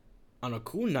On a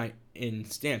cool night in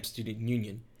Stamp Student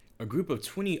Union, a group of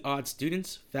 20-odd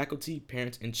students, faculty,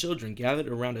 parents, and children gathered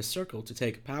around a circle to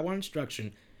take powwow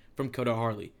instruction from Coda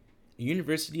Harley, a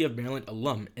University of Maryland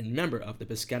alum and member of the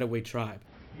Piscataway tribe.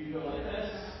 You go like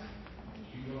this,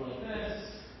 you go like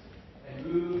this, and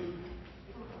move.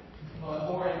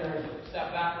 Or there's a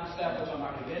step backward step, which I'm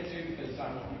not going to get to because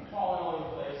I'm going to be falling all over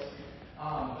the place.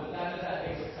 But that is that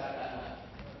basic set that night.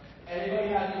 Anybody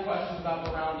have any questions about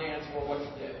the round dance or what to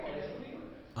do?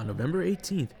 On November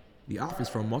 18th, the Office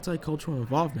for Multicultural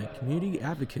Involvement, Community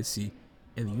Advocacy,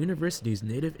 and the university's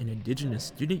Native and Indigenous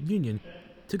Student Union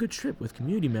took a trip with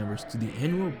community members to the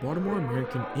annual Baltimore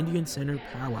American Indian Center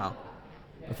Powwow.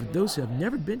 But for those who have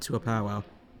never been to a powwow,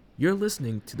 you're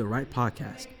listening to the right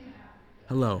podcast.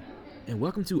 Hello, and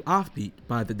welcome to Offbeat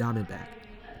by the Diamondback.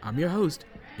 I'm your host,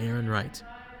 Aaron Wright.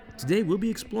 Today we'll be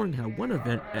exploring how one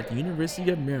event at the University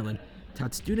of Maryland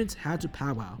taught students how to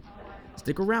powwow.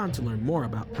 Stick around to learn more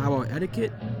about powwow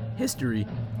etiquette, history,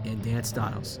 and dance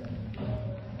styles.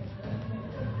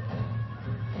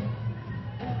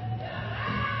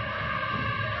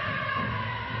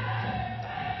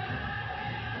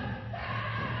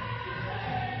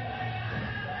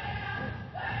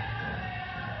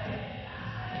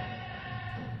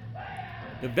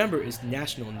 November is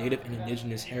National Native and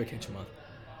Indigenous Heritage Month.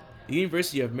 The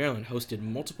University of Maryland hosted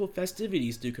multiple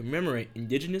festivities to commemorate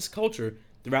indigenous culture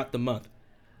throughout the month,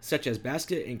 such as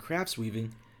basket and crafts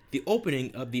weaving, the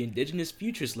opening of the Indigenous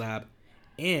Futures Lab,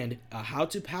 and a How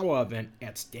to Powwow event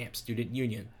at Stamp Student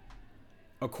Union.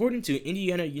 According to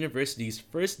Indiana University's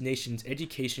First Nations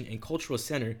Education and Cultural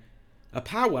Center, a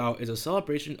powwow is a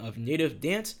celebration of Native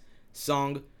dance,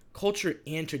 song, culture,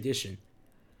 and tradition.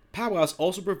 Powwows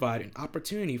also provide an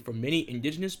opportunity for many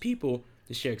indigenous people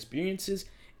to share experiences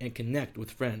and connect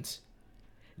with friends.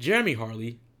 Jeremy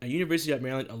Harley, a University of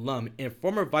Maryland alum and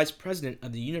former vice president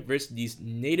of the university's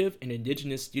Native and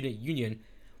Indigenous Student Union,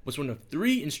 was one of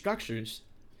 3 instructors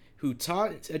who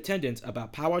taught attendants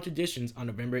about powwow traditions on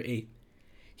November 8th.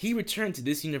 He returned to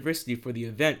this university for the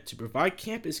event to provide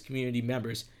campus community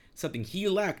members something he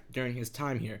lacked during his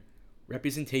time here: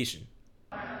 representation.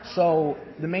 So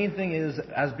the main thing is,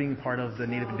 as being part of the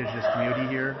Native Indigenous community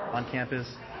here on campus,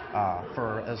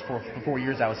 for 4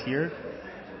 years I was here,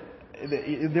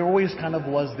 there always kind of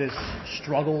was this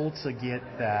struggle to get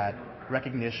that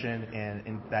recognition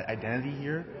and that identity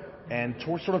here. And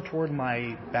toward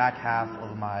my back half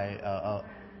of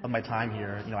my time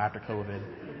here, after COVID,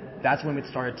 that's when it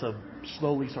started to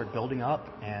slowly start building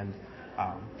up. And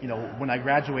when I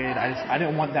graduated, I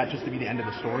didn't want that just to be the end of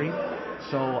the story.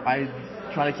 So I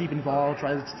try to keep involved,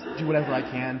 try to do whatever I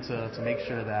can to make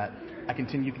sure that I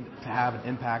continue to have an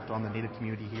impact on the Native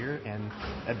community here. And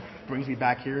it brings me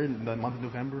back here in the month of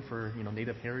November for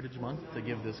Native Heritage Month to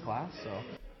give this class. So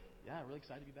yeah, really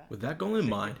excited to be back. With that goal in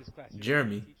mind,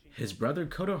 Jeremy, his brother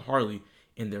Coda Harley,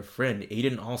 and their friend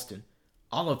Aiden Alston,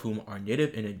 all of whom are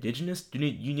Native and Indigenous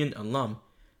Student Union alum,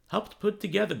 helped put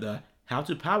together the How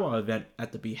to Powwow event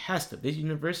at the behest of this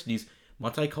university's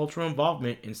Multicultural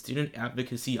Involvement and Student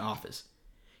Advocacy Office.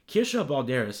 Kirsha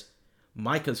Balderas,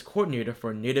 MICA's coordinator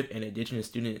for Native and Indigenous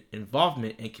Student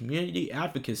Involvement and Community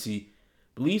Advocacy,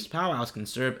 believes powwows can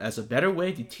serve as a better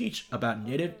way to teach about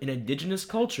Native and Indigenous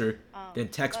culture than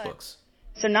textbooks.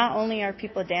 So not only are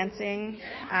people dancing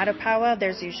at a powwow,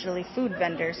 there's usually food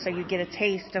vendors, so you get a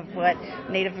taste of what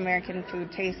Native American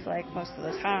food tastes like most of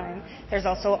the time. There's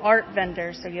also art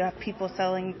vendors, so you have people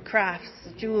selling crafts,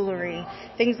 jewelry,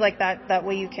 things like that. That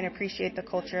way you can appreciate the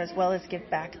culture as well as give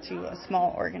back to a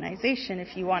small organization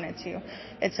if you wanted to.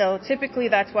 And so typically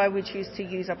that's why we choose to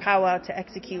use a powwow to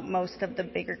execute most of the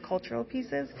bigger cultural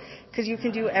pieces, because you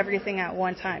can do everything at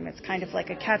one time. It's kind of like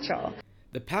a catch-all.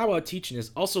 The powwow teaching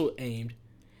is also aimed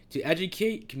to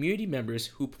educate community members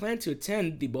who plan to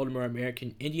attend the Baltimore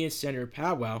American Indian Center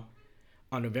Powwow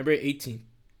on November 18th,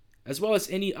 as well as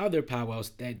any other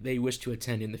powwows that they wish to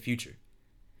attend in the future.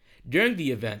 During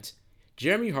the event,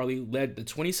 Jeremy Harley led the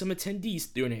 20-some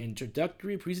attendees through an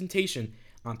introductory presentation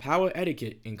on powwow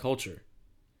etiquette and culture.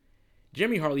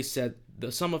 Jeremy Harley said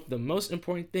that some of the most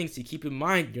important things to keep in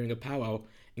mind during a powwow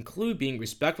include being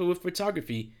respectful with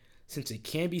photography, since it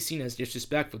can be seen as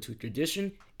disrespectful to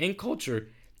tradition and culture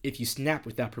if you snap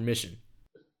without permission.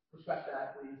 Respect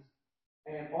that, please.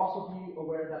 And also be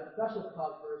aware that professional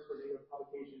photographers for Native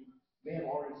publications may have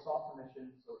already sought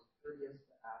permission, so it's courteous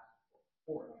to ask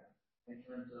beforehand in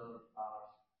terms of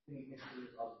seeing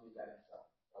pictures of the event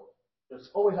itself. So just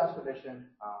always ask permission.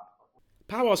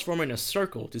 Powwows form in a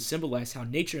circle to symbolize how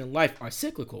nature and life are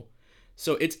cyclical,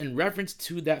 so it's in reference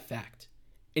to that fact.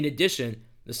 In addition,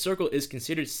 the circle is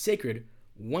considered sacred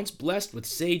once blessed with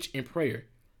sage and prayer,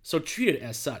 so treat it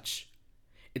as such.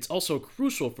 It's also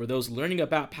crucial for those learning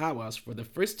about powwows for the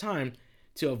first time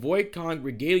to avoid calling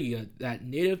regalia that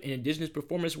Native and Indigenous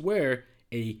performers wear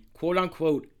a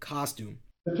quote-unquote costume.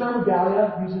 The term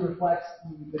regalia usually reflects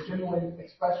the genuine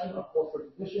expression of cultural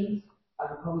traditions as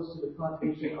opposed to the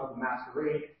connotation of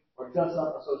masquerade or dress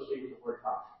up associated with the word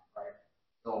costume, right?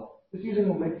 So just using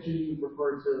the link to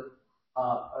refer to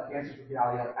a dancer's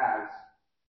regalia as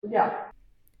regalia.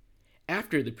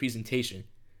 After the presentation,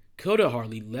 Coda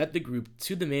Harley led the group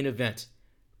to the main event,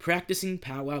 practicing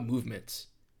powwow movements.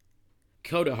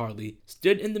 Coda Harley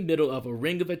stood in the middle of a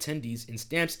ring of attendees in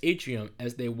Stamp's atrium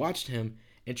as they watched him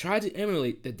and tried to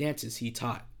emulate the dances he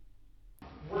taught.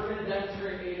 We're going to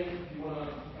demonstrate, Aiden, if you want to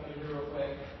come in here real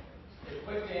quick. A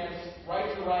quick dance,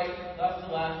 right to right, left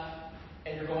to left,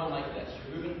 and you're going like this.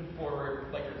 You're moving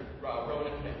forward like you're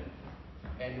rowing a canoe.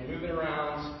 And you're moving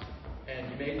around,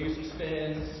 and you may do some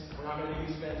spins. We're not going to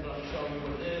do spins, but I'm showing you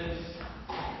what it is.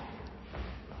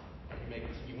 And you may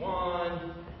continue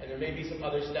on, and there may be some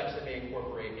other steps that may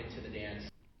incorporate into the dance.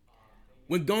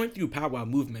 When going through powwow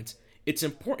movements, it's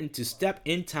important to step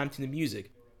in time to the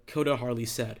music, Coda Harley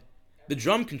said. The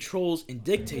drum controls and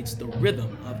dictates the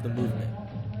rhythm of the movement.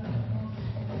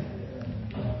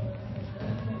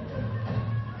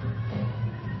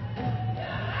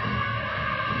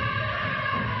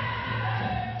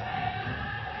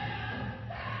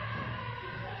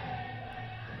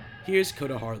 Here's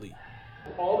Coda Harley.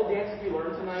 All the dances we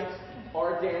learned tonight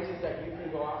are dances that you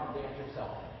can go out and dance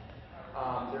yourself.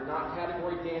 They're not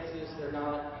category dances. They're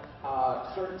not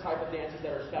certain type of dances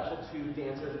that are special to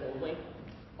dancers only.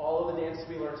 All of the dances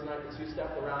we learned tonight, the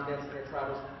two-step, the round dance, and their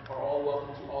travels, are all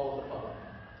welcome to all of the public.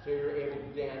 So you're able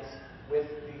to dance with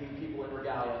the people in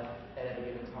regalia at any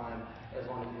given time, as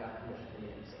long as you have permission from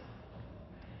the MC.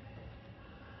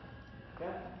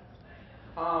 Okay?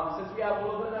 Since we have a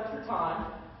little bit of extra time,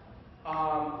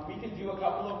 we can do a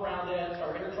couple of round dance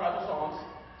or intertribal songs.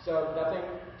 So nothing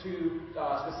too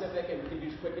specific, and we can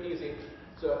do quick and easy.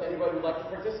 So if anybody would like to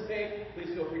participate, please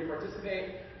feel free to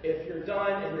participate. If you're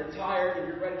done and you're tired and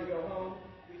you're ready to go home,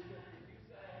 please feel free to do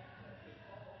so.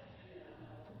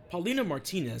 Paulina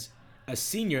Martinez, a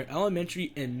senior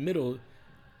elementary and middle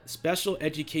special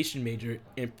education major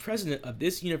and president of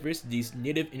this university's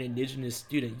Native and Indigenous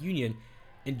Student Union,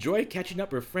 enjoyed catching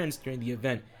up with friends during the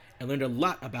event and learned a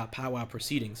lot about powwow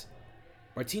proceedings.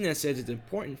 Martinez says it's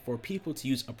important for people to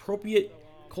use appropriate,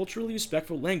 culturally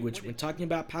respectful language when talking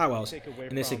about powwows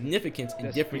and their significance in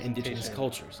different indigenous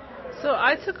cultures. So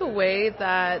I took away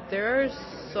that there's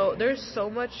so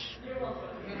much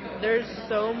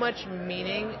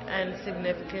meaning and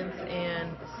significance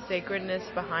and sacredness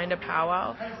behind a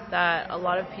powwow that a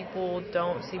lot of people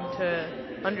don't seem to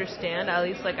understand, at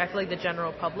least like I feel like the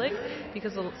general public,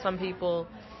 because some people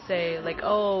say like,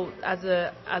 oh, as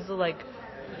a like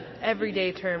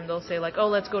everyday term, they'll say like, oh,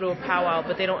 let's go to a powwow,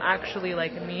 but they don't actually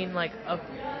like mean like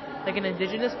an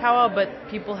indigenous powwow, but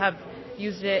people have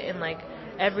used it in like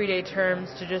everyday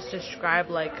terms to just describe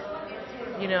like,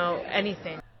 you know,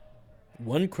 anything.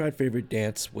 One crowd favorite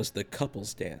dance was the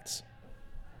couples dance.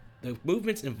 The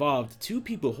movements involved two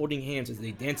people holding hands as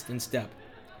they danced in step.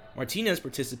 Martinez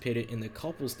participated in the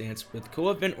couples dance with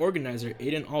co-event organizer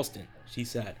Aiden Alston. She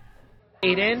said,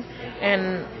 Aiden,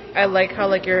 and I like how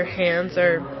like your hands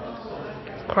are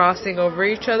crossing over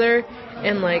each other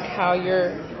and like how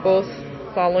you're both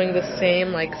following the same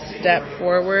like step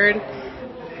forward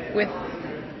with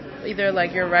either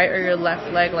like your right or your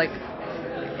left leg like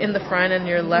in the front and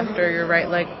your left or your right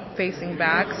leg facing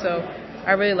back. So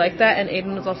I really like that. And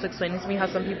Aiden was also explaining to me how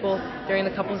some people during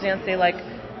the couples dance they like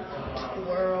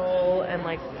twirl and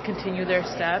like continue their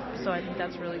step. So I think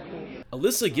that's really cool.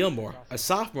 Alyssa Gilmore, a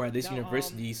sophomore at this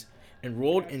university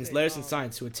enrolled in letters and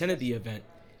science who attended the event,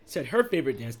 said her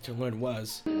favorite dance to learn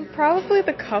was probably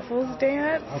the couples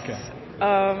dance. Okay.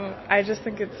 I just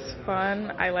think it's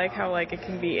fun. I like how like it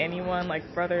can be anyone,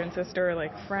 like brother and sister, or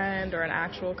like friend, or an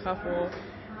actual couple,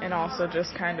 and also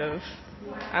just kind of,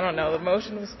 I don't know, the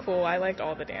motion was cool. I liked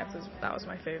all the dances. That was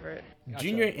my favorite.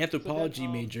 Junior anthropology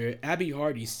major Abby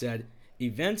Hardy said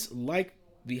events like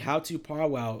the How to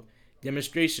Powwow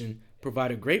demonstration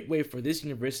provide a great way for this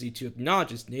university to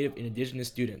acknowledge its Native and Indigenous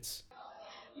students.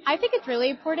 I think it's really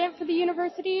important for the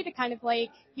university to kind of like,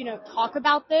 you know, talk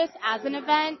about this as an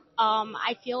event.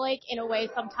 I feel like in a way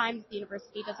sometimes the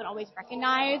university doesn't always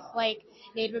recognize like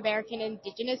Native American and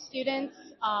Indigenous students.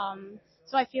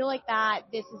 So I feel like that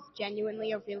this is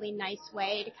genuinely a really nice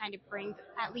way to kind of bring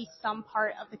at least some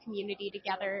part of the community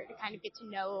together to kind of get to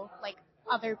know like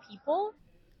other people.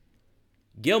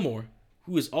 Gilmore,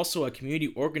 who is also a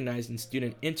community organizing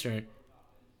student intern,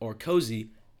 or COSI,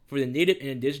 for the Native and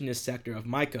Indigenous sector of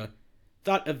MICA,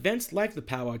 thought events like the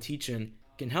Powwow Teach-In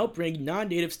can help bring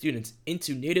non-Native students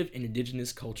into Native and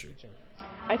Indigenous culture.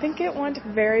 I think it went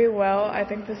very well. I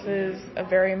think this is a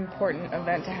very important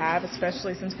event to have,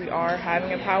 especially since we are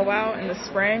having a powwow in the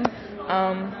spring.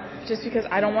 Just because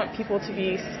I don't want people to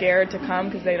be scared to come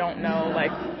because they don't know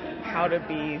like how to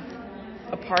be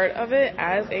a part of it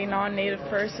as a non-Native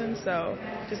person. So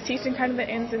just teaching kind of the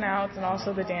ins and outs and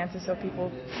also the dances so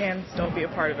people can still be a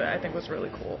part of it, I think was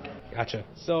really cool. Gotcha.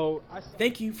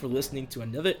 Thank you for listening to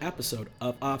another episode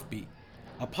of Offbeat,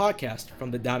 a podcast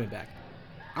from the Diamondback.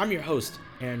 I'm your host,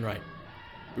 Aaron Wright.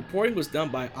 Reporting was done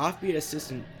by Offbeat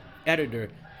assistant editor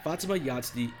Fatima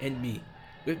Yazdi and me,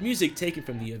 with music taken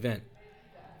from the event.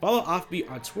 Follow Offbeat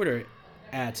on Twitter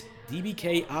at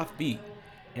DBKOffbeat,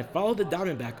 and follow the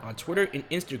Diamondback on Twitter and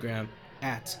Instagram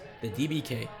at the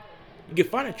DBK. You can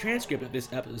find a transcript of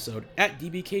this episode at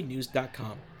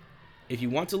dbknews.com. If you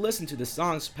want to listen to the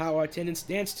songs Powwow attendants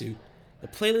dance to, the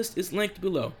playlist is linked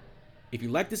below. If you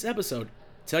like this episode,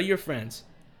 tell your friends,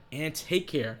 and take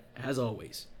care as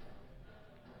always.